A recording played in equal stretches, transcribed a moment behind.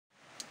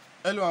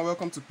Hello and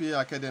welcome to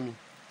PA Academy.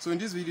 So in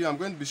this video I'm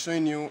going to be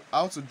showing you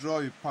how to draw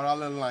a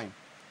parallel line.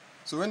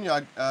 So when you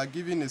are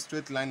given a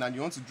straight line and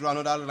you want to draw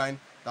another line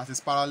that is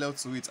parallel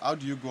to it, how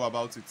do you go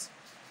about it?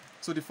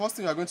 So the first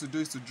thing you are going to do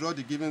is to draw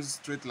the given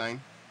straight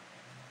line.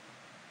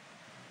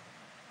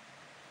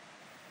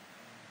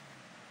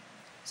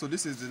 So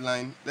this is the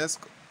line. Let's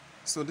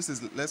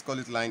call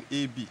it line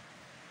AB.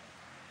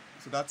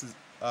 So that is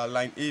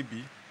line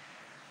AB,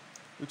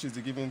 which is the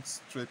given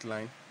straight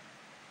line.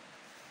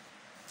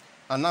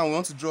 And now we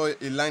want to draw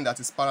a line that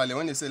is parallel.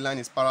 When they say line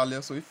is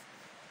parallel, so if,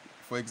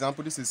 for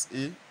example, this is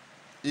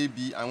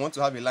AB, I want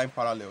to have a line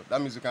parallel. That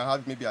means you can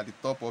have maybe at the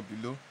top or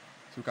below.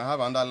 So you can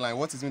have another line.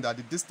 What is mean that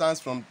the distance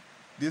from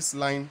this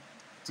line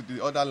to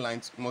the other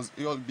line must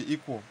all be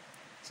equal.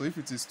 So if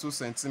it is 2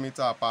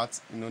 centimeters apart,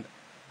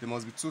 they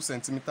must be 2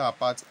 centimeters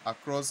apart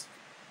across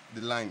the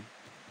line.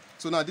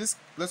 So now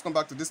let's come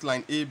back to this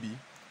line AB.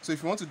 So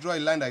if you want to draw a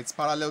line that is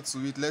parallel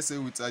to it, let's say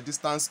with a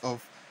distance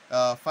of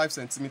 5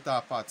 centimeters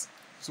apart.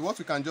 So what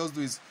we can just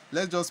do is,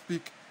 let's just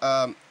pick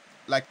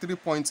like 3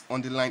 points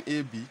on the line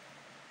AB.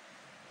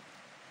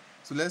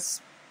 So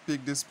let's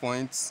pick this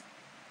point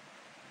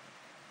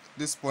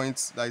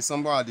that is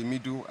somewhere at the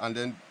middle, and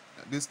then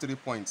these 3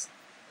 points.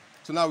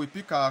 So now we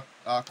pick our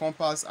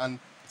compass, and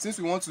since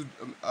we want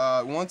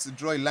to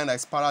draw a line that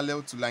is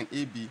parallel to line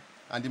AB,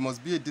 and there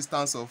must be a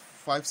distance of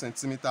 5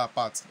 centimeters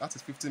apart, that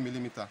is 50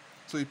 millimeters.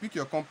 So you pick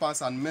your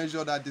compass and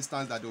measure that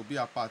distance that they will be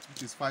apart,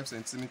 which is 5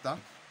 centimeters.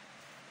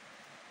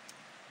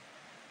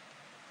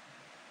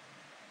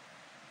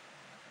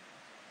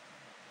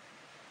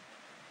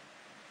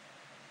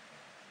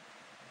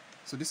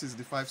 So this is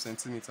the 5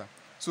 centimeters.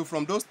 So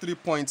from those 3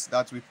 points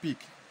that we pick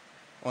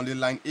on the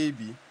line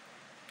AB,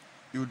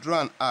 you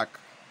draw an arc.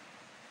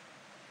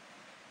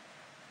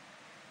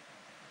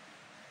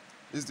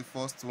 This is the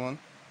first one,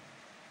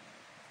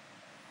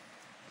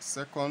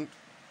 second,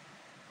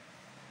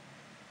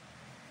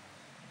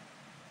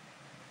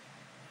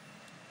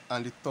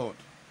 and the third.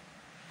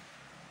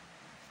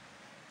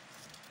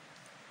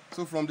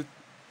 So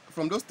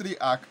from those 3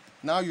 arcs,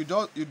 now you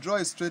draw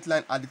a straight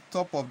line at the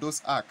top of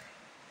those arcs.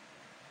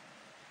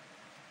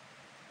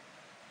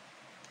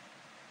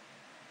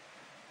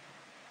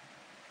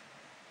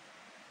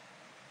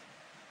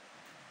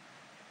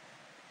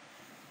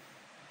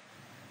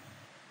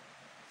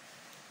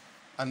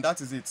 And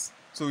that is it.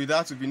 So with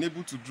that, we've been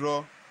able to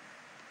draw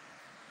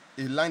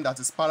a line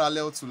that is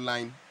parallel to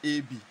line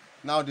AB.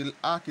 Now the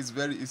arc is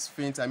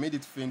faint. I made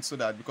it faint so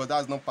that, because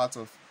that's not part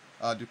of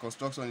the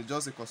construction, it's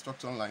just a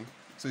construction line,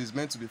 so it's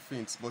meant to be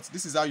faint. But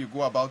this is how you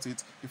go about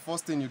it. The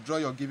first thing, you draw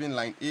your given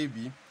line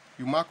AB,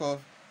 you mark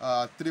off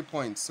 3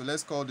 points. So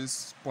let's call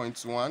this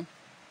point 1,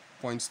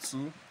 point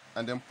 2,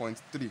 and then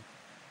point 3.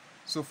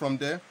 So from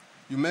there,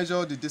 you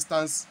measure the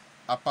distance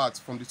apart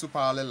from the 2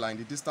 parallel lines,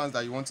 the distance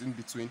that you want in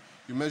between.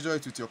 You measure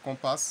it with your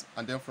compass,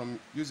 and then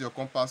use your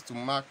compass to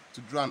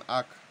draw an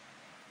arc.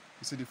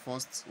 You see the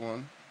first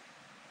one,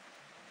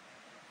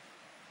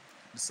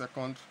 the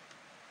second,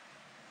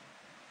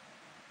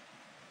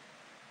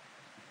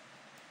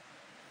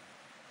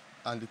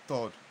 and the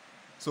third.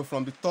 So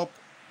from the top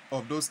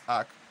of those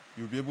arcs,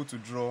 you'll be able to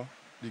draw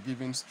the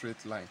given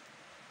straight line.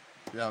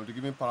 The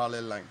given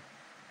parallel line.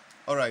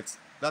 Alright,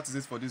 that is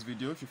it for this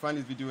video. If you find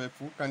this video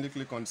helpful, kindly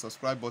click on the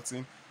subscribe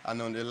button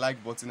and on the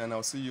like button, and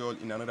I'll see you all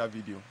in another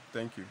video.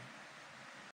 Thank you.